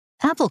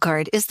Apple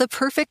Card is the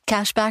perfect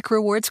cashback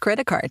rewards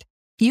credit card.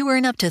 You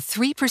earn up to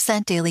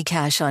 3% daily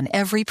cash on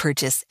every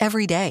purchase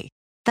every day.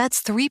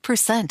 That's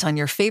 3% on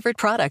your favorite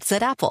products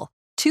at Apple,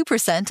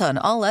 2% on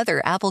all other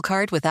Apple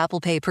Card with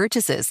Apple Pay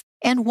purchases,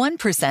 and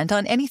 1%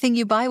 on anything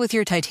you buy with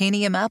your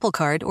titanium Apple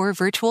Card or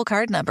virtual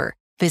card number.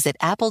 Visit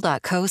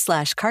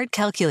apple.co/card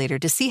calculator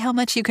to see how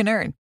much you can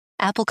earn.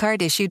 Apple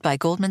Card issued by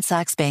Goldman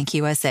Sachs Bank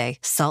USA,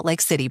 Salt Lake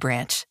City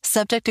branch.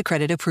 Subject to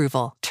credit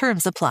approval.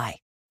 Terms apply.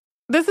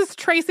 This is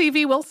Tracy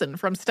V. Wilson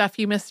from Stuff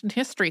You Missed in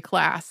History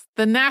class.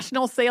 The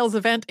national sales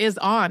event is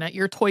on at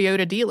your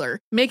Toyota dealer,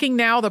 making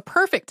now the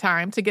perfect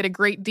time to get a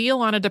great deal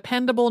on a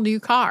dependable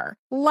new car.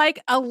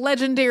 Like a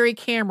legendary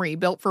Camry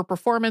built for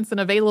performance and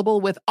available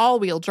with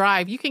all-wheel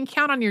drive, you can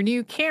count on your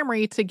new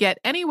Camry to get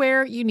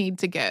anywhere you need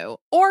to go.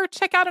 Or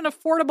check out an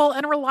affordable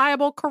and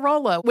reliable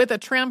Corolla with a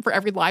trim for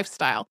every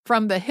lifestyle.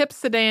 From the hip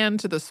sedan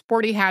to the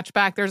sporty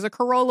hatchback, there's a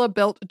Corolla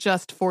built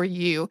just for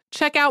you.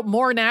 Check out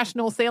more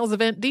national sales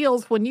event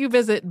deals when you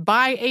visit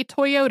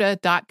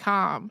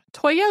buyatoyota.com.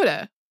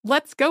 Toyota,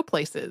 let's go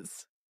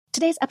places.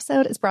 Today's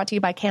episode is brought to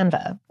you by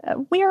Canva.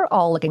 We're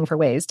all looking for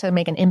ways to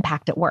make an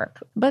impact at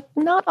work, but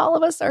not all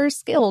of us are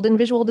skilled in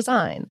visual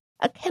design.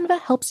 Canva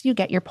helps you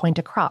get your point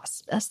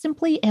across,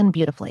 simply and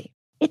beautifully.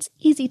 It's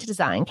easy to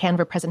design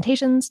Canva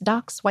presentations,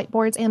 docs,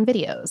 whiteboards, and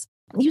videos.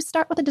 You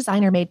start with a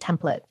designer-made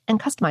template and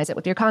customize it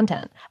with your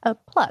content.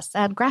 Plus,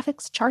 add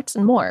graphics, charts,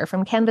 and more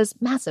from Canva's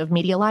massive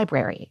media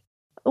library.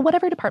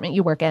 Whatever department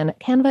you work in,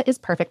 Canva is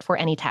perfect for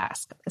any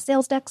task.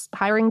 Sales decks,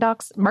 hiring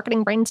docs,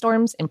 marketing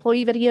brainstorms,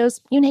 employee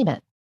videos, you name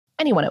it.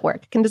 Anyone at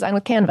work can design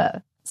with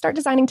Canva. Start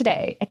designing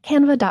today at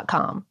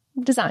canva.com.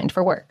 Designed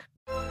for work.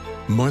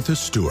 Martha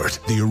Stewart,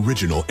 the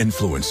original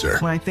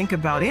influencer. When I think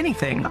about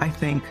anything, I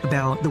think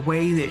about the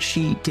way that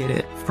she did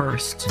it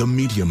first. The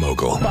media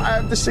mogul.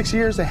 5 to 6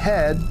 years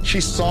ahead,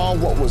 she saw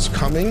what was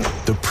coming.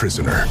 The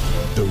prisoner.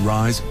 The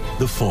rise,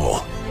 the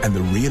fall, and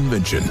the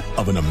reinvention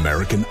of an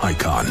American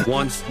icon.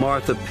 Once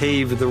Martha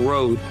paved the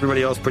road,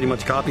 everybody else pretty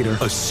much copied her.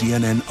 A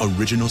CNN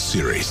original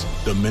series,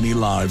 The Many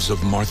Lives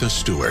of Martha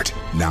Stewart,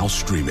 now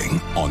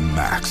streaming on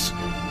Max.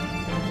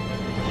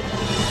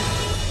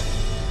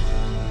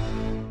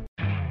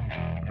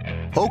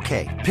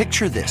 Okay,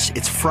 picture this.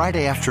 It's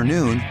Friday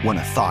afternoon when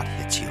a thought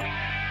hits you.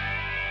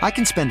 I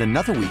can spend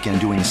another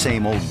weekend doing the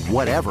same old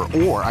whatever,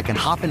 or I can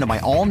hop into my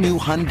all-new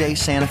Hyundai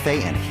Santa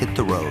Fe and hit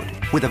the road.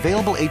 With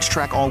available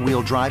H-Track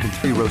all-wheel drive and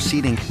 3-row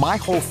seating, my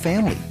whole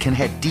family can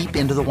head deep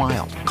into the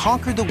wild.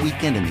 Conquer the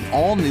weekend in the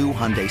all-new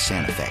Hyundai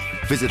Santa Fe.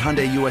 Visit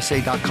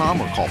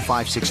HyundaiUSA.com or call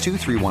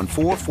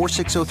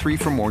 562-314-4603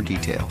 for more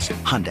details.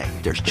 Hyundai,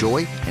 there's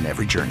joy in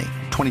every journey.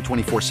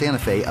 2024 Santa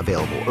Fe,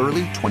 available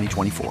early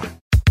 2024.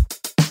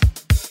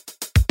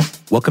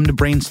 Welcome to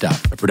Brain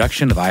Stuff, a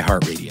production of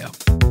iHeartRadio.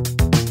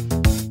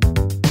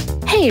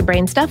 Hey,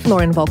 Brain Stuff,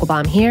 Lauren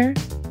Vogelbaum here.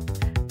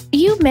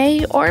 You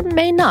may or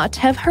may not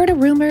have heard a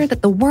rumor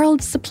that the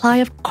world's supply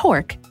of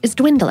cork is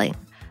dwindling.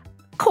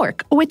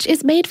 Cork, which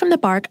is made from the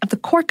bark of the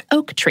cork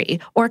oak tree,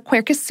 or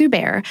Quercus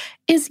subare,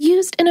 is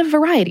used in a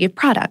variety of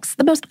products,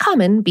 the most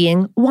common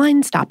being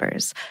wine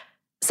stoppers.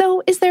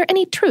 So is there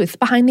any truth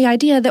behind the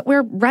idea that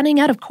we're running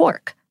out of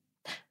cork?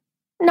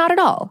 Not at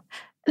all.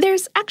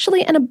 There's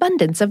actually an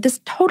abundance of this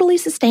totally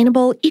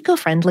sustainable,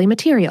 eco-friendly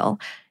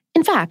material.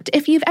 In fact,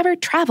 if you've ever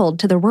traveled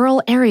to the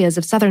rural areas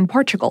of southern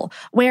Portugal,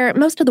 where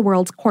most of the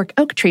world's cork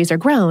oak trees are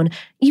grown,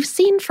 you've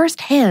seen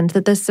firsthand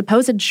that the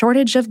supposed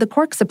shortage of the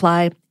cork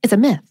supply is a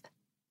myth.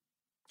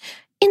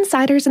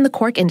 Insiders in the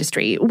cork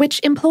industry,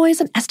 which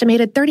employs an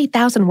estimated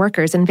 30,000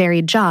 workers in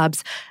varied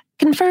jobs,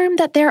 confirm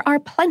that there are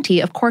plenty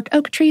of cork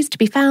oak trees to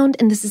be found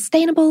in the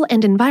sustainable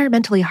and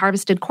environmentally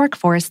harvested cork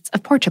forests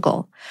of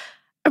Portugal.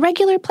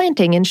 Regular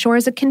planting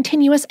ensures a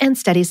continuous and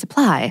steady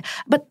supply,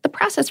 but the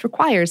process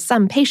requires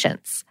some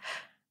patience.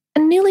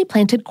 Newly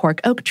planted cork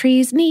oak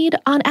trees need,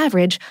 on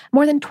average,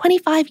 more than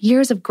 25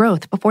 years of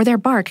growth before their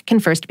bark can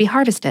first be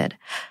harvested.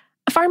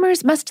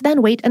 Farmers must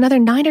then wait another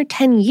 9 or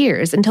 10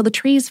 years until the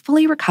trees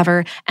fully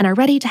recover and are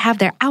ready to have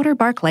their outer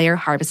bark layer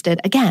harvested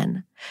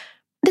again.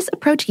 This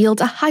approach yields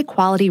a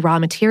high-quality raw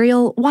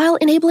material while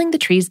enabling the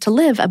trees to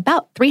live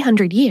about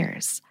 300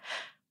 years.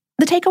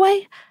 The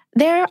takeaway?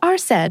 There are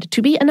said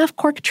to be enough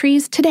cork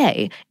trees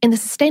today in the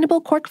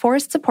sustainable cork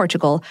forests of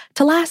Portugal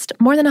to last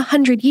more than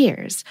 100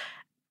 years.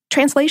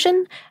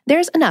 Translation,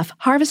 there's enough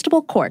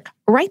harvestable cork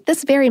right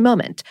this very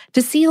moment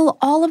to seal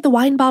all of the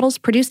wine bottles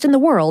produced in the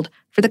world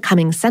for the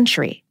coming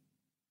century.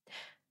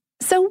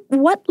 So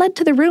what led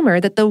to the rumor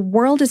that the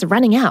world is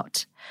running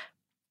out?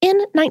 In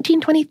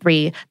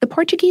 1923, the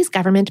Portuguese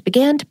government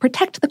began to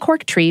protect the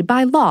cork tree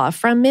by law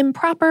from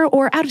improper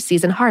or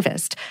out-of-season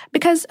harvest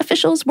because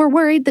officials were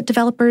worried that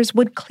developers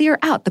would clear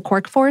out the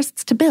cork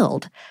forests to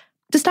build.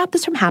 To stop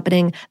this from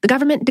happening, the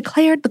government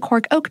declared the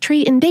cork oak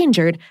tree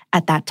endangered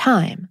at that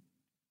time.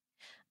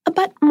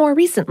 But more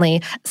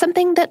recently,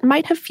 something that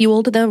might have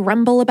fueled the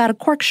rumble about a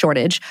cork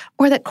shortage,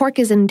 or that cork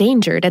is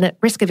endangered and at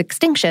risk of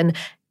extinction,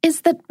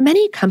 is that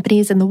many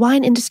companies in the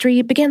wine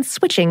industry began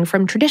switching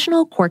from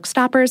traditional cork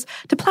stoppers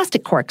to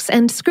plastic corks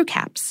and screw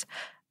caps.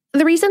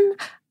 The reason?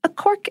 A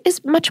cork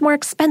is much more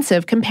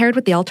expensive compared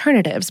with the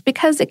alternatives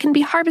because it can be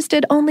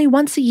harvested only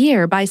once a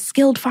year by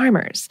skilled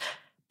farmers.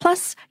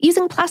 Plus,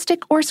 using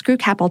plastic or screw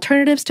cap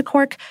alternatives to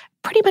cork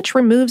pretty much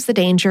removes the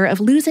danger of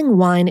losing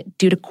wine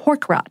due to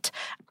cork rot.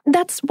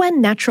 That's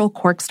when natural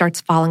cork starts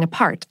falling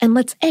apart and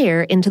lets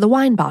air into the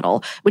wine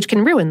bottle, which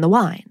can ruin the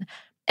wine.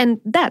 And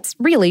that's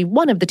really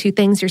one of the two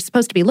things you're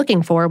supposed to be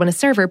looking for when a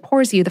server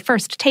pours you the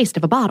first taste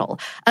of a bottle.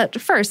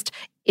 First,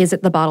 is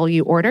it the bottle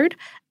you ordered?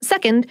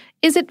 Second,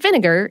 is it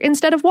vinegar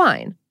instead of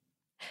wine?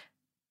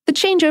 The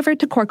changeover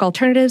to cork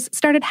alternatives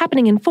started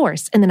happening in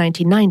force in the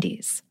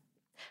 1990s.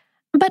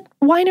 But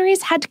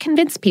wineries had to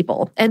convince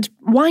people, and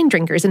wine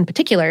drinkers in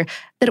particular,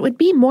 that it would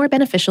be more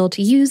beneficial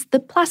to use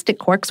the plastic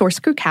corks or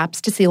screw caps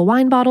to seal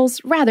wine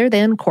bottles rather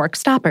than cork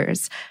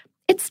stoppers.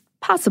 It's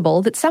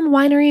possible that some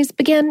wineries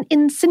began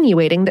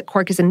insinuating that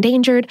cork is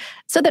endangered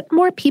so that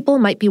more people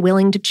might be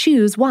willing to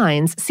choose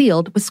wines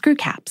sealed with screw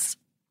caps.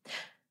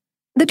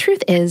 The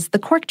truth is, the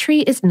cork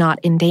tree is not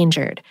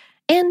endangered.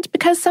 And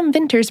because some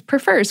vintners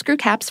prefer screw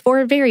caps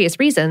for various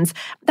reasons,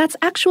 that's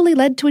actually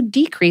led to a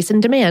decrease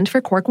in demand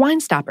for cork wine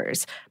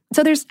stoppers.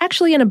 So there's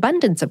actually an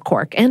abundance of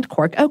cork and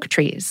cork oak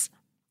trees.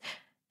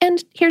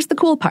 And here's the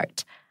cool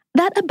part.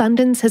 That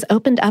abundance has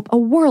opened up a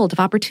world of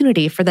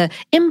opportunity for the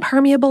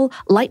impermeable,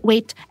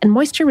 lightweight, and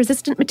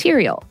moisture-resistant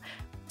material.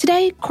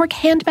 Today, cork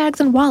handbags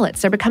and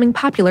wallets are becoming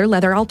popular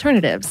leather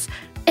alternatives.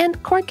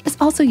 And cork is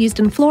also used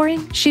in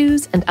flooring,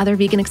 shoes, and other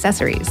vegan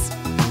accessories.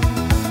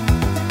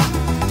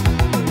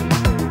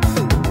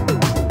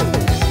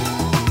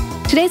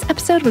 Today's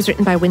episode was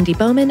written by Wendy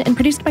Bowman and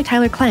produced by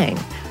Tyler Klang.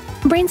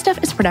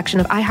 Brainstuff is a production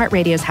of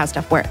iHeartRadio's How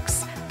Stuff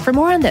Works. For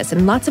more on this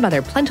and lots of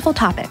other plentiful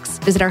topics,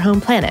 visit our home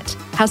planet,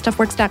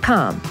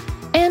 howstuffworks.com.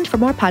 And for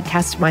more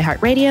podcasts from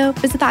iHeartRadio,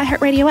 visit the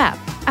iHeartRadio app,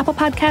 Apple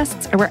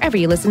Podcasts, or wherever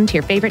you listen to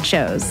your favorite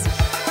shows.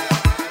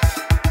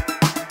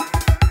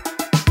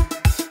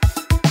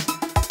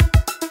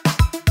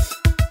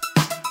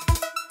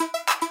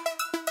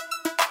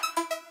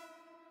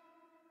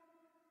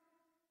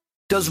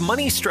 Does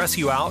money stress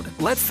you out?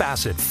 Let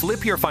Facet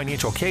flip your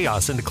financial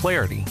chaos into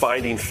clarity.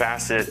 Finding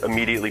Facet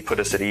immediately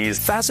put us at ease.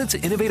 Facet's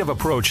innovative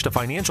approach to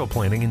financial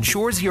planning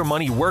ensures your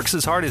money works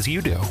as hard as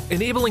you do,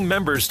 enabling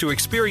members to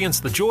experience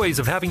the joys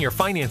of having your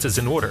finances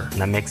in order.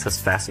 That makes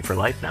us Facet for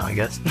life now, I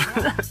guess.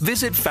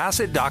 Visit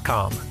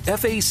Facet.com,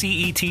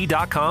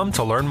 FACET.com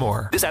to learn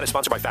more. This ad is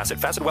sponsored by Facet.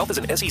 Facet Wealth is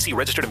an SEC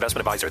registered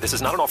investment advisor. This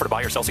is not an offer to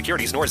buy or sell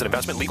securities, nor is it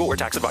investment, legal, or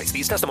tax advice.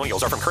 These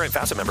testimonials are from current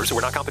Facet members who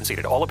are not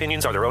compensated. All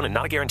opinions are their own and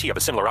not a guarantee of a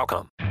similar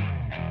outcome.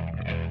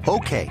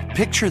 Okay,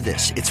 picture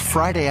this. It's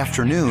Friday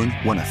afternoon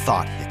when a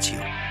thought hits you.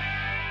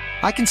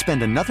 I can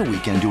spend another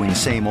weekend doing the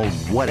same old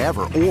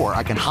whatever, or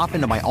I can hop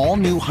into my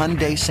all-new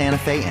Hyundai Santa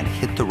Fe and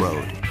hit the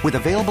road. With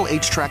available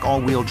H-Track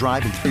all-wheel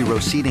drive and 3-row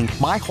seating,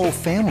 my whole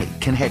family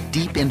can head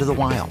deep into the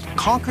wild.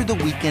 Conquer the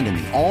weekend in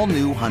the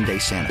all-new Hyundai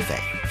Santa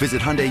Fe.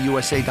 Visit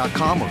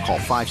HyundaiUSA.com or call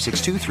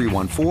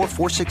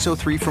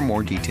 562-314-4603 for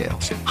more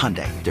details.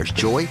 Hyundai, there's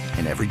joy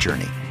in every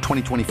journey.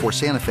 2024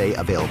 Santa Fe,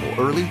 available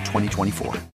early 2024.